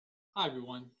Hi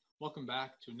everyone, welcome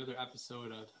back to another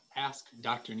episode of Ask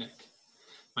Dr. Nick.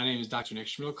 My name is Dr. Nick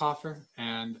Schmilkoffer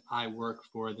and I work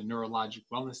for the Neurologic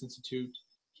Wellness Institute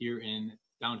here in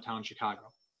downtown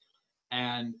Chicago.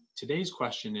 And today's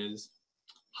question is,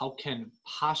 how can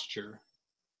posture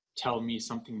tell me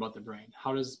something about the brain?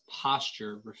 How does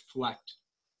posture reflect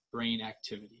brain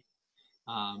activity?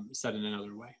 Said in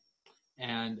another way.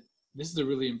 And this is a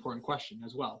really important question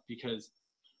as well because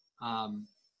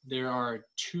there are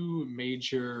two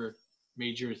major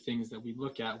things that we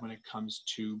look at when it comes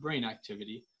to brain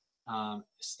activity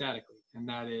statically, and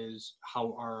that is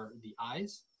how are the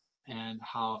eyes and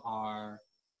how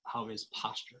is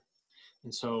posture.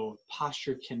 And so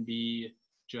posture can be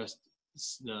just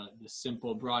the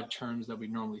simple broad terms that we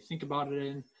normally think about it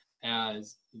in,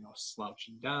 as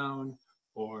slouching down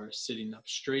or sitting up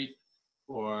straight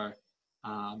or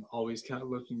always kind of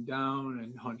looking down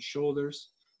and hunched shoulders.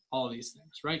 All these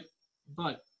things, right?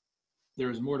 But there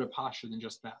is more to posture than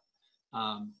just that.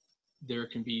 There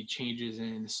can be changes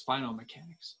in spinal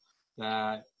mechanics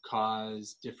that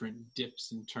cause different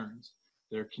dips and turns.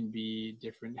 There can be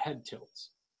different head tilts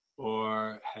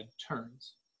or head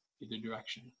turns, either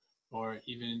direction, or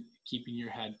even keeping your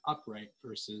head upright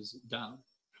versus down.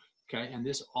 Okay, and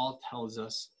this all tells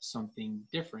us something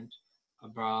different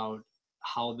about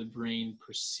how the brain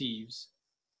perceives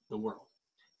the world.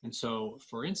 And so,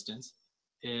 for instance,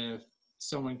 if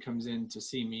someone comes in to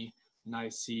see me and I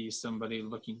see somebody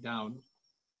looking down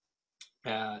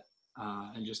at,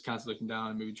 and just constantly looking down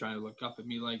and maybe trying to look up at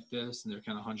me like this, and they're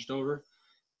kind of hunched over,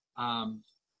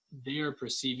 they are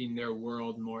perceiving their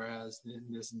world more as in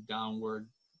this downward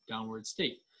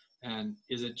state. And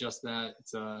is it just that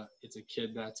it's a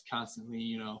kid that's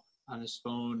constantly, on his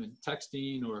phone and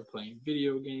texting or playing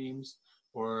video games?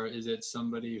 Or is it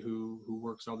somebody who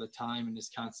works all the time and is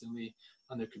constantly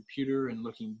on their computer and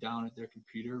looking down at their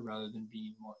computer rather than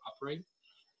being more upright?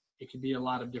 It could be a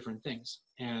lot of different things.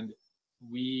 And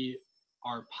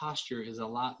our posture is a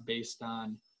lot based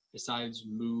on, besides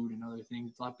mood and other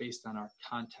things, it's a lot based on our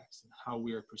context and how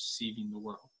we are perceiving the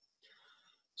world.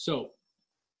 So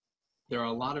there are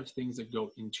a lot of things that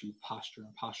go into posture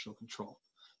and postural control.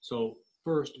 So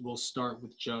first, we'll start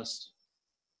with just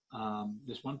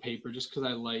this one paper, just because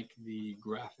I like the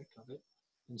graphic of it.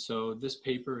 And so this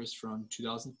paper is from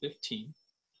 2015,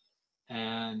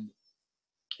 and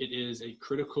it is a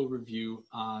critical review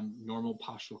on normal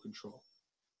postural control.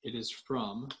 It is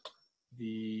from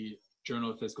the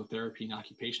Journal of Physical Therapy and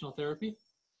Occupational Therapy.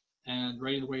 And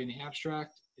right away in the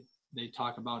abstract, they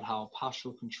talk about how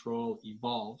postural control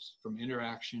evolves from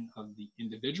interaction of the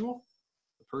individual,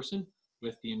 the person,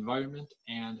 with the environment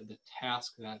and the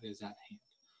task that is at hand.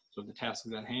 So if the task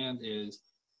at hand is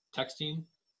texting,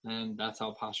 then that's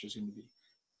how posture is going to be.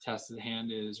 Task at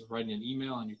hand is writing an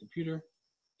email on your computer,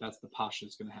 that's the posture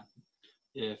that's going to happen.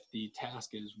 If the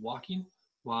task is walking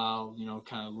while,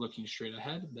 kind of looking straight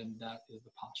ahead, then that is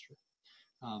the posture.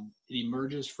 It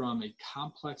emerges from a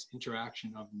complex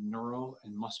interaction of neural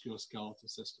and musculoskeletal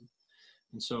system.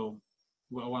 And so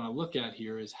what I want to look at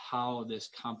here is how this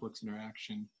complex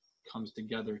interaction comes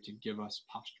together to give us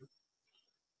posture.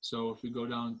 So if we go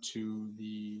down to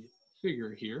the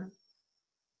figure here,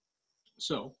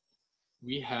 so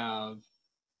we have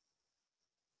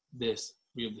the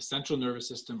central nervous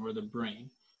system, or the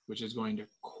brain, which is going to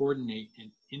coordinate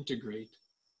and integrate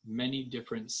many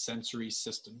different sensory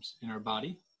systems in our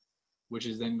body, which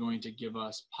is then going to give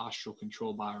us postural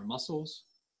control by our muscles,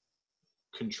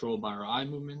 control by our eye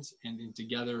movements, and in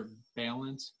together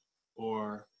balance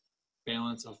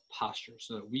of posture,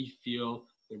 so that we feel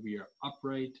that we are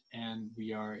upright and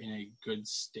we are in a good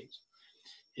state.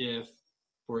 If,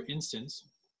 for instance,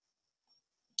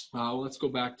 let's go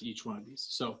back to each one of these.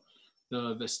 So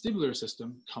the vestibular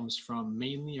system comes from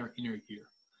mainly our inner ear.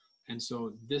 And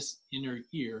so this inner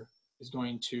ear is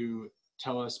going to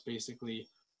tell us basically,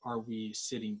 are we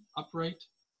sitting upright?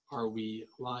 Are we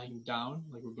lying down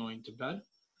like we're going to bed?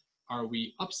 Are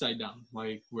we upside down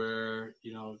like we're,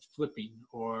 flipping,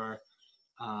 or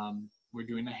we're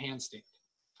doing a handstand?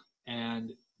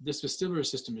 And this vestibular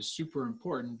system is super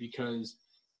important because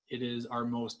it is our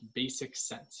most basic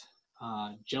sense.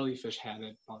 Jellyfish had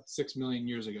it about 6 million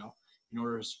years ago in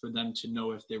order for them to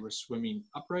know if they were swimming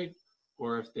upright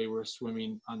or if they were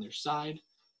swimming on their side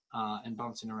and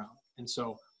bouncing around. And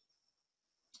so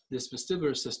this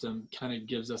vestibular system kind of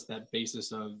gives us that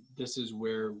basis of this is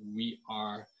where we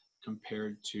are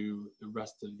compared to the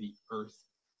rest of the earth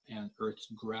and Earth's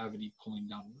gravity pulling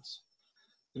down on us.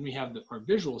 Then we have our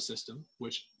visual system,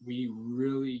 which we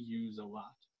really use a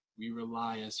lot. We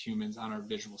rely as humans on our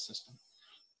visual system.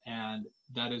 And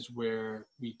that is where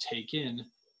we take in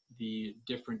the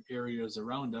different areas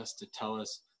around us to tell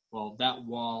us, well, that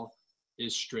wall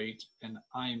is straight and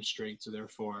I am straight, so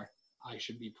therefore I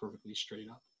should be perfectly straight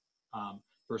up.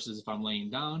 Versus if I'm laying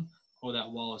down, oh, that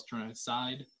wall is turned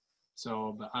aside,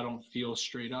 so but I don't feel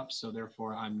straight up, so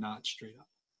therefore I'm not straight up.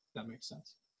 That makes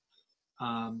sense.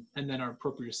 And then our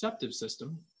proprioceptive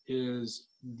system is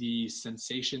the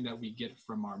sensation that we get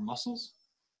from our muscles,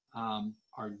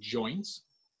 our joints.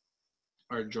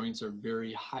 Our joints are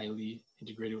very highly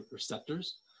integrated with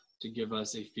receptors to give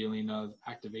us a feeling of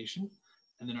activation,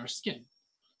 and then our skin.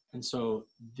 And so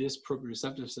this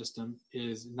proprioceptive system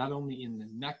is not only in the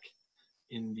neck,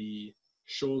 in the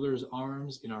shoulders,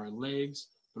 arms, in our legs,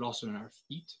 but also in our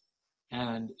feet.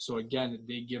 And so again,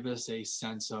 they give us a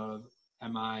sense of,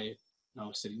 am I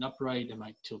sitting upright? Am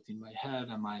I tilting my head?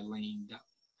 Am I laying down?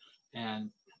 And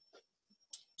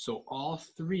so all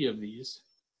three of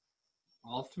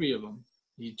them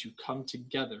need to come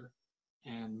together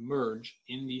and merge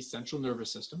in the central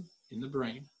nervous system, in the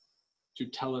brain, to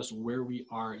tell us where we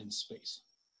are in space.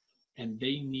 And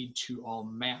they need to all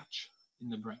match in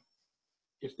the brain.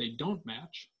 If they don't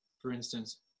match, for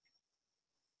instance,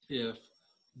 if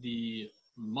the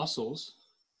muscles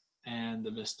and the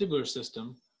vestibular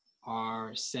system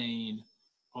are saying,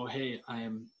 oh, hey, I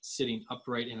am sitting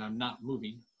upright and I'm not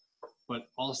moving, but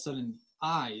all of a sudden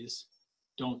eyes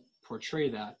don't portray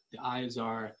that. The eyes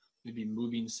are maybe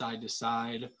moving side to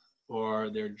side, or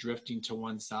they're drifting to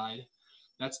one side.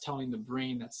 That's telling the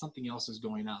brain that something else is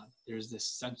going on. There's this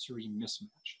sensory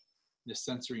mismatch. This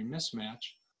sensory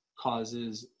mismatch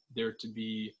causes there to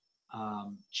be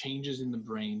changes in the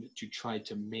brain to try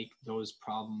to make those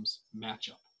problems match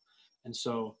up. And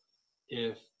so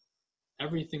if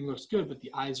everything looks good, but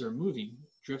the eyes are moving,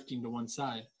 drifting to one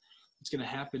side, what's going to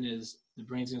happen is the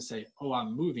brain's going to say, oh,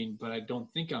 I'm moving, but I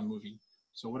don't think I'm moving.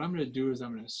 So what I'm going to do is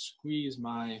I'm going to squeeze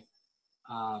my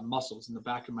muscles in the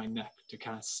back of my neck to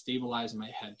kind of stabilize my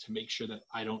head to make sure that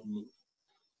I don't move.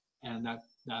 And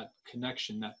that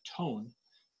connection, that tone,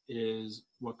 is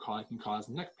what can cause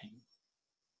neck pain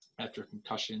after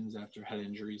concussions, after head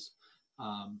injuries,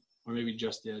 or maybe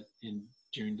just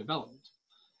during development.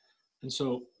 And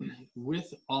so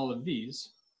with all of these,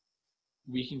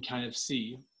 we can kind of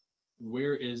see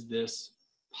where is this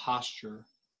posture,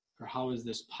 or how is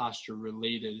this posture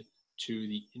related to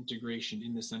the integration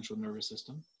in the central nervous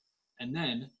system, and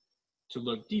then to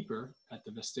look deeper at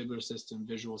the vestibular system,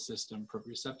 visual system,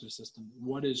 proprioceptive system.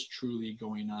 What is truly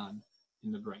going on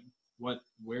in the brain?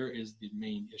 Where is the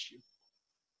main issue?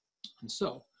 And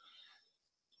so,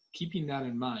 keeping that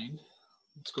in mind,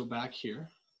 let's go back here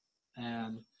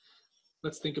and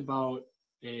let's think about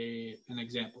an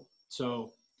example.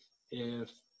 So, if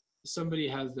somebody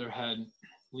has their head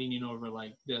leaning over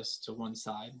like this to one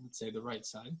side, let's say the right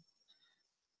side,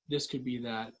 this could be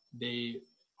that they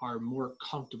are more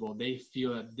comfortable. They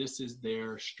feel that this is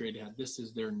their straight head. This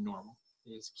is their normal,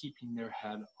 is keeping their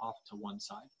head off to one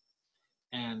side.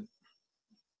 And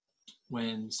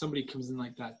when somebody comes in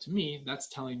like that to me, that's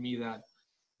telling me that,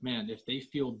 man, if they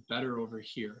feel better over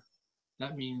here,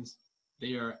 that means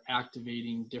they are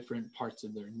activating different parts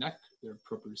of their neck, their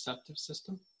proprioceptive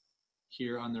system.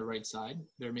 Here on the right side,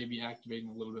 they're maybe activating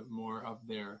a little bit more of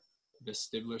their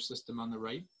vestibular system on the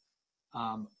right,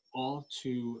 all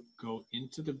to go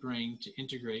into the brain to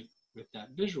integrate with that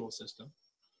visual system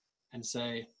and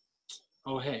say,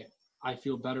 oh, hey, I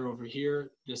feel better over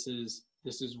here. This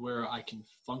is where I can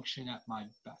function at my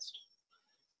best.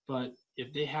 But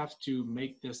if they have to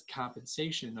make this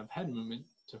compensation of head movement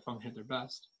to function at their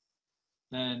best,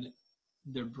 then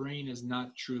their brain is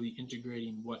not truly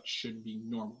integrating what should be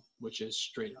normal, which is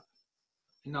straight up.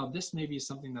 And now this may be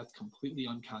something that's completely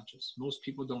unconscious. Most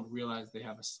people don't realize they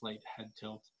have a slight head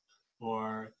tilt,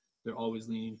 or they're always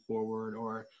leaning forward,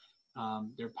 or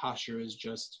their posture is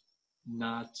just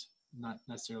not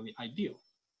necessarily ideal.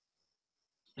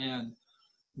 And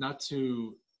not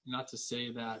to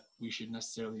say that we should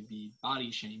necessarily be body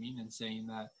shaming and saying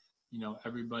that,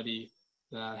 everybody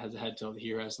that has a head tilt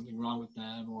here has something wrong with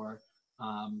them, or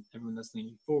everyone that's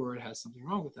leaning forward has something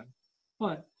wrong with them.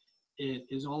 But it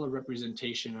is all a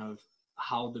representation of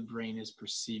how the brain is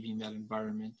perceiving that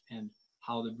environment and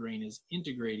how the brain is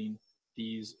integrating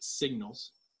these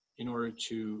signals in order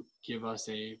to give us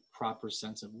a proper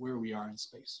sense of where we are in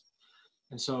space.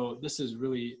 And so this is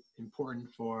really important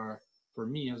for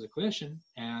me as a clinician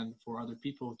and for other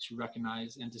people to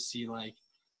recognize and to see, like,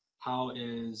 how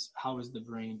is the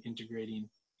brain integrating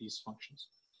these functions.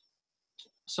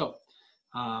 So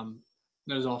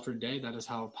that is all for today. That is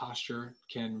how posture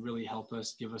can really help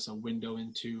us, give us a window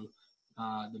into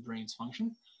the brain's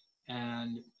function.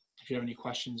 And if you have any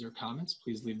questions or comments,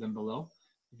 please leave them below.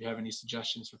 If you have any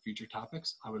suggestions for future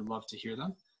topics, I would love to hear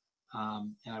them,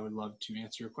 and I would love to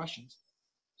answer your questions.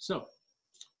 So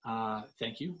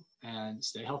thank you, and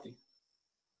stay healthy.